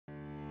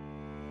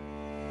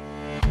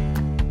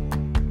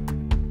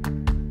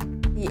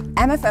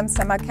MFM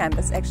summer camp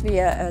is actually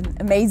an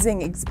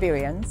amazing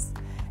experience.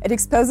 It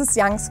exposes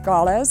young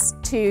scholars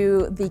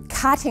to the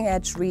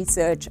cutting-edge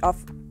research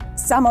of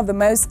some of the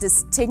most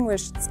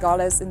distinguished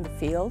scholars in the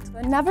field.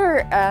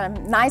 Another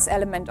nice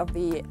element of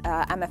the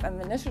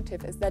MFM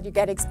initiative is that you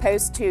get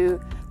exposed to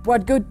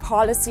what good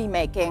policy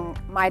making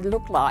might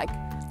look like,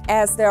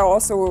 as there are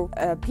also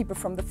people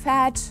from the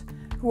Fed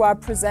who are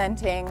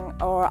presenting,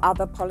 or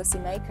other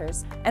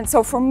policymakers. And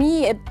so for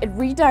me, it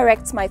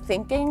redirects my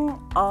thinking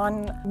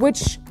on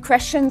which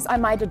questions I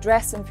might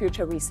address in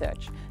future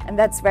research, and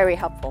that's very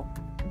helpful.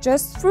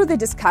 Just through the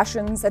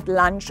discussions at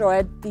lunch or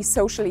at these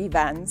social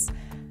events,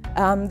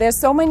 there's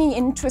so many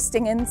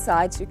interesting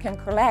insights you can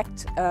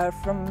collect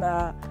from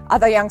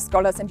other young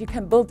scholars, and you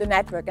can build a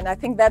network. And I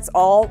think that's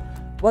all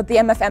what the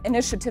MFM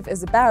initiative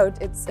is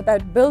about. It's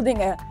about building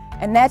a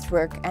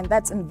network, and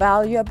that's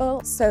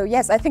invaluable. So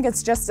yes, I think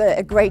it's just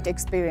a great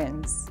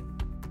experience.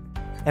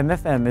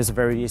 MFM is a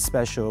very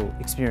special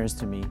experience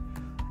to me.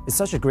 It's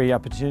such a great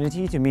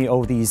opportunity to meet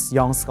all these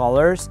young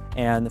scholars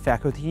and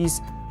faculties,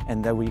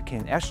 and that we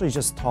can actually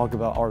just talk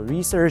about our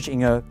research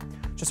in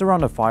just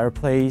around a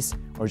fireplace,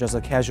 or just a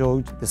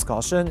casual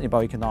discussion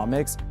about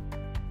economics.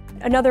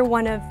 Another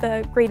one of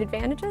the great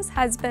advantages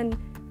has been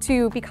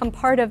to become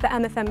part of the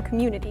MFM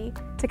community,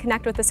 to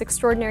connect with this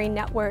extraordinary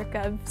network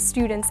of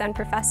students and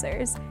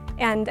professors.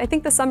 And I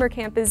think the summer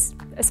camp is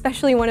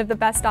especially one of the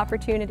best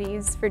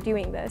opportunities for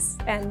doing this.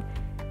 And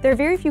there are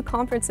very few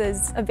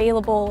conferences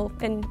available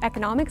in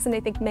economics, and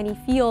I think many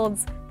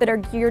fields, that are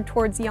geared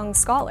towards young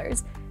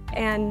scholars.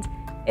 And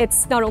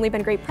it's not only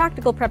been great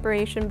practical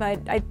preparation, but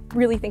I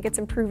really think it's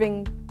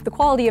improving the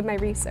quality of my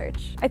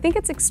research. I think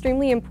it's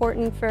extremely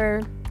important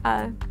for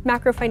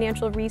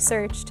macro-financial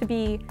research to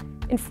be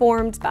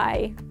informed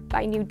by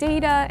new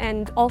data,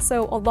 and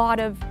also a lot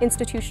of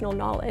institutional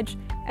knowledge.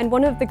 And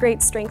one of the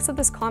great strengths of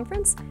this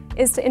conference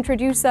is to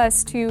introduce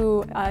us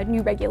to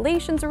new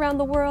regulations around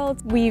the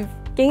world. We've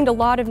gained a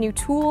lot of new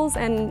tools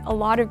and a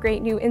lot of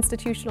great new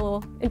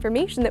institutional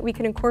information that we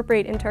can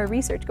incorporate into our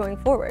research going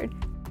forward.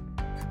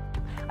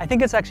 I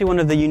think it's actually one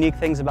of the unique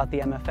things about the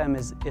MFM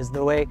is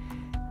the way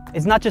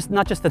it's not just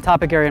the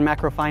topic area in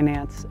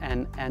macrofinance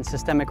and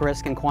systemic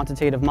risk and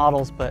quantitative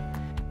models, but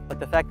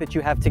the fact that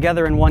you have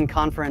together in one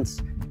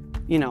conference,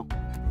 you know,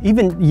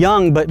 even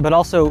young but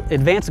also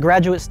advanced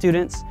graduate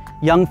students,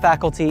 young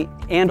faculty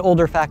and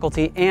older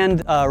faculty,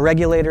 and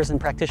regulators and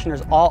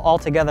practitioners all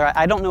together.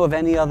 I don't know of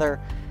any other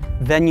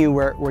venue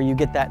where you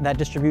get that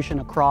distribution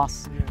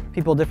across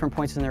people at different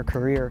points in their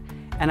career.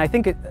 And I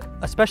think,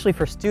 especially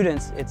for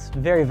students, it's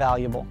very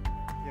valuable.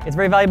 It's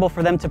very valuable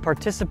for them to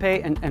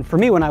participate, and for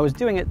me, when I was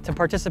doing it, to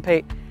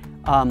participate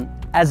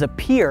as a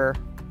peer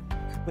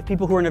with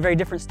people who are in a very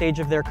different stage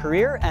of their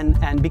career,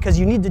 and because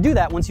you need to do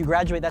that once you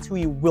graduate, that's who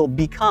you will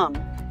become.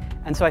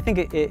 And so I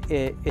think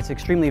it's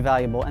extremely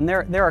valuable. And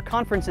there are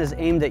conferences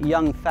aimed at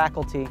young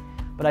faculty,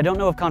 but I don't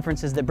know of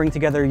conferences that bring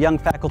together young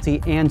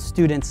faculty and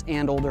students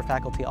and older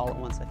faculty all at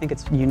once. I think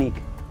it's unique.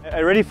 I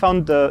really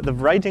found the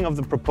writing of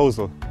the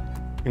proposal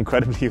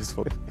incredibly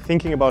useful.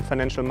 Thinking about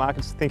financial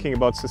markets, thinking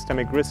about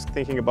systemic risk,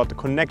 thinking about the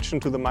connection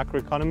to the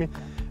macroeconomy.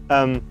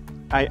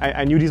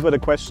 I knew these were the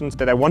questions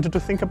that I wanted to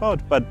think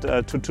about, but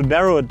to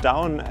narrow it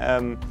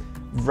down,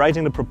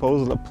 writing the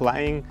proposal,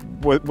 applying,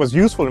 was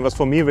useful, and was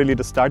for me really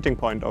the starting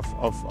point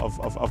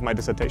of my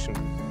dissertation.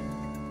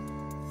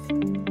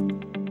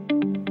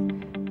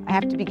 I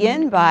have to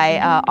begin by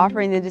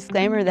offering the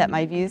disclaimer that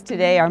my views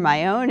today are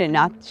my own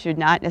and should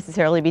not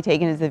necessarily be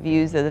taken as the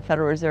views of the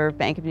Federal Reserve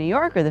Bank of New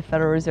York or the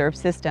Federal Reserve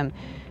System.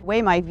 The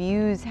way my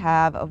views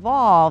have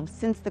evolved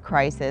since the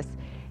crisis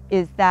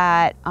is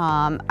that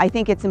I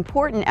think it's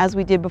important, as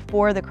we did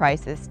before the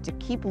crisis, to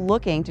keep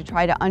looking to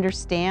try to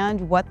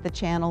understand what the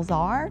channels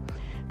are.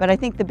 But I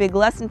think the big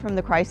lesson from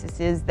the crisis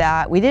is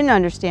that we didn't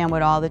understand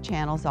what all the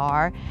channels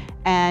are.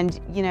 And,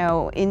 you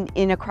know,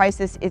 in a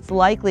crisis, it's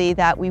likely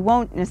that we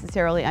won't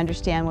necessarily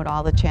understand what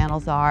all the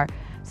channels are.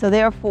 So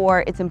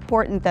therefore, it's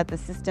important that the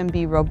system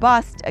be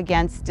robust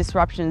against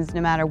disruptions,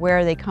 no matter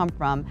where they come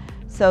from.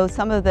 So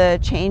some of the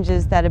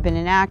changes that have been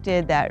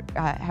enacted that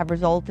have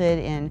resulted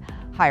in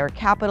higher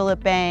capital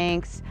at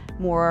banks,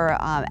 more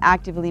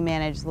actively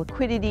managed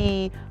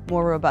liquidity,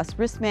 more robust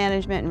risk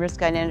management and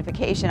risk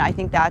identification. I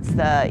think that's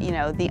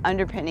the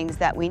underpinnings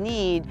that we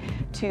need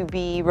to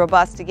be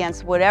robust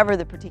against whatever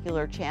the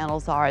particular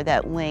channels are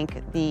that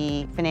link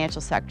the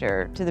financial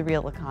sector to the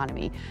real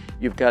economy.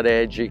 You've got to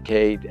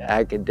educate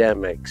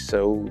academics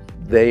so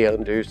they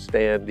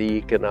understand the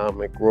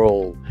economic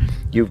role.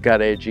 You've got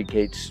to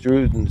educate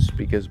students,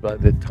 because by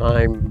the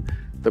time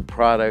the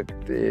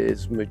product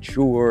is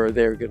mature,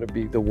 they're going to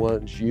be the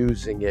ones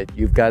using it.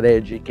 You've got to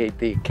educate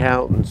the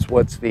accountants.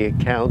 What's the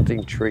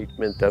accounting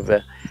treatment of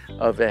a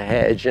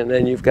hedge? And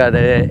then you've got to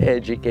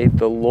educate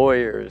the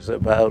lawyers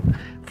about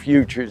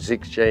futures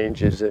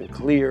exchanges and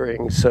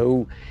clearing.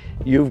 So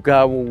you've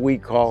got what we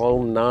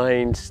call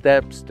 9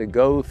 steps to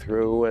go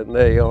through, and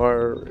they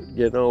are,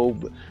 you know,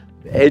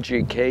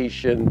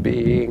 education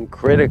being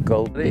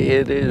critical.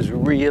 It is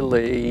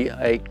really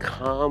a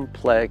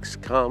complex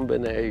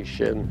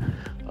combination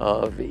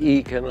of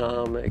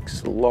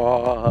economics,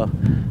 law,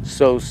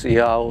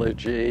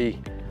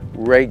 sociology,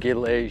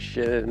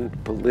 regulation,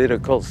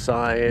 political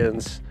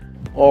science,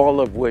 all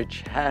of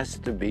which has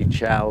to be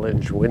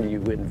challenged when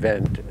you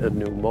invent a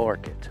new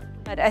market.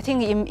 But I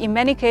think in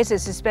many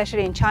cases,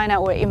 especially in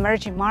China or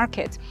emerging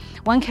markets,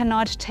 one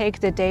cannot take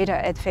the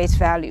data at face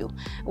value.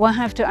 One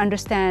has to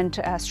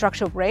understand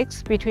structural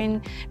breaks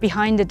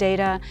behind the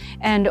data,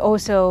 and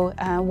also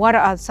what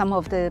are some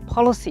of the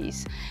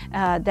policies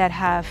that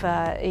have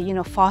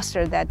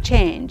fostered that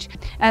change.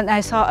 And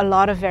I saw a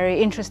lot of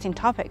very interesting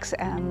topics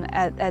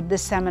at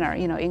this seminar,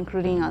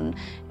 including on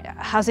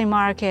housing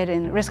market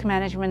and risk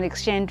management,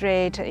 exchange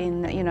rate,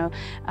 in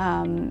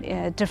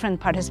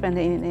different participants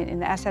in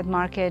the asset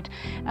market.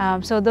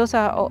 So those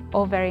are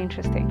all very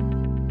interesting.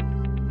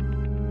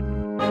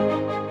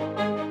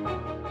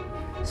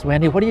 So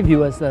Andy, what do you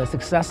view as the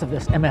success of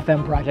this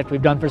MFM project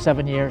we've done for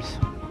 7 years?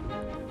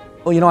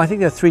 Well, I think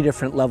there are 3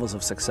 different levels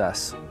of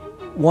success.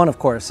 One, of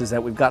course, is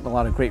that we've gotten a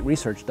lot of great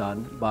research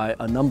done by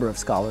a number of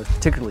scholars,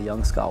 particularly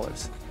young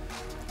scholars.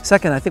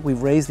 Second, I think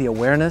we've raised the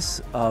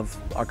awareness of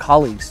our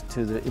colleagues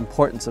to the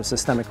importance of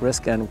systemic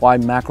risk and why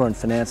macro and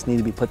finance need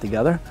to be put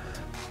together.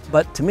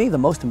 But to me, the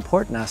most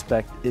important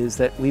aspect is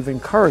that we've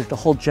encouraged a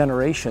whole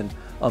generation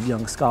of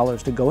young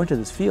scholars to go into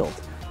this field.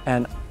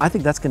 And I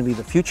think that's going to be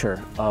the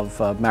future of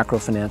macro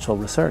financial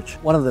research.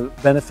 One of the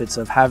benefits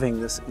of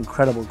having this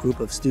incredible group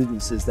of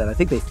students is that I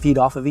think they feed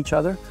off of each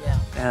other. Yeah.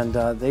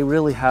 And they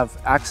really have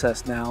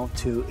access now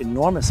to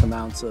enormous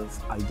amounts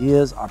of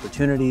ideas,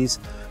 opportunities,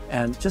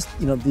 and just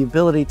the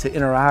ability to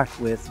interact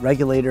with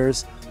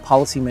regulators,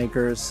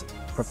 policymakers,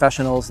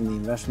 professionals in the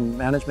investment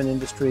management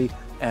industry,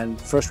 and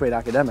first-rate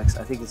academics.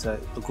 I think it's a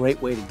great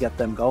way to get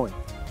them going.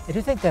 Do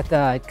you think that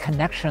the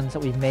connections that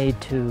we've made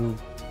to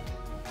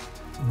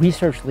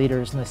research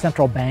leaders in the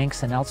central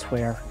banks and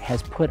elsewhere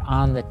has put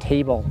on the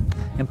table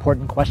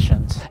important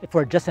questions? If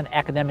we're just an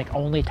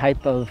academic-only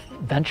type of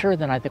venture,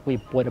 then I think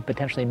we would have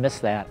potentially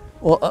missed that.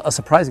 Well, a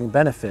surprising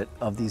benefit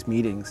of these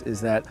meetings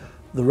is that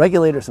the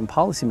regulators and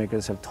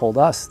policymakers have told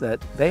us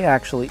that they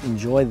actually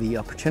enjoy the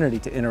opportunity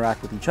to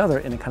interact with each other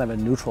in a kind of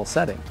a neutral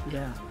setting.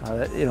 Yeah.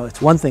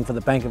 It's one thing for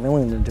the Bank of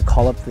England to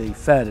call up the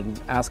Fed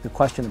and ask a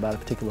question about a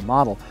particular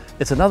model.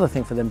 It's another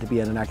thing for them to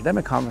be at an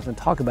academic conference and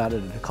talk about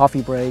it at a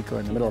coffee break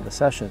or in the middle of a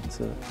session. It's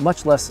a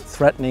much less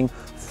threatening,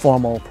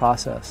 formal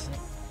process.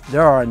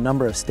 There are a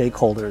number of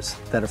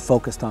stakeholders that are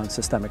focused on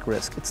systemic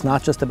risk. It's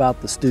not just about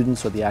the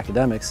students or the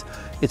academics,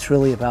 it's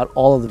really about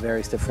all of the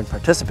various different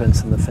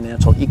participants in the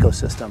financial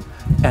ecosystem.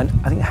 And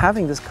I think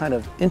having this kind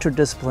of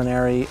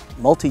interdisciplinary,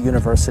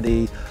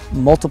 multi-university,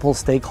 multiple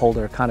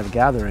stakeholder kind of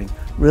gathering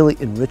really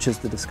enriches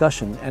the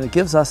discussion, and it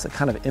gives us a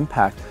kind of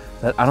impact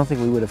that I don't think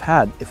we would have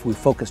had if we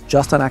focused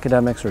just on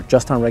academics or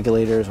just on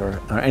regulators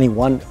or any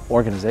one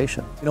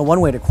organization.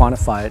 One way to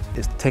quantify it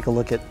is to take a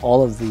look at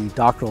all of the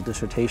doctoral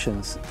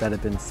dissertations that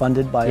have been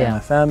funded by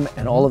MFM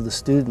and all of the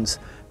students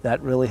that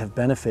really have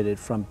benefited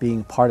from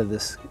being part of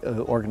this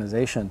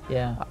organization.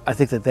 I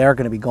think that they're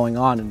going to be going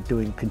on and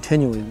doing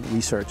continuing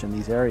research in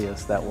these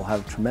areas that will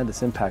have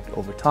tremendous impact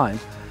over time.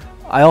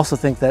 I also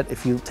think that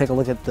if you take a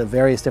look at the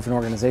various different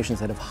organizations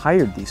that have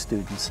hired these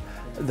students,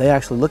 they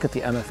actually look at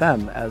the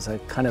MFM as a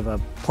kind of a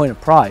point of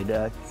pride,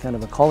 kind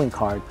of a calling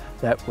card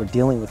that we're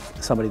dealing with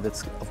somebody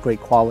that's of great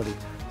quality.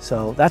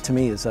 So that to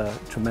me is a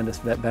tremendous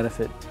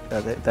benefit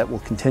that will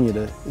continue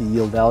to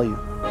yield value.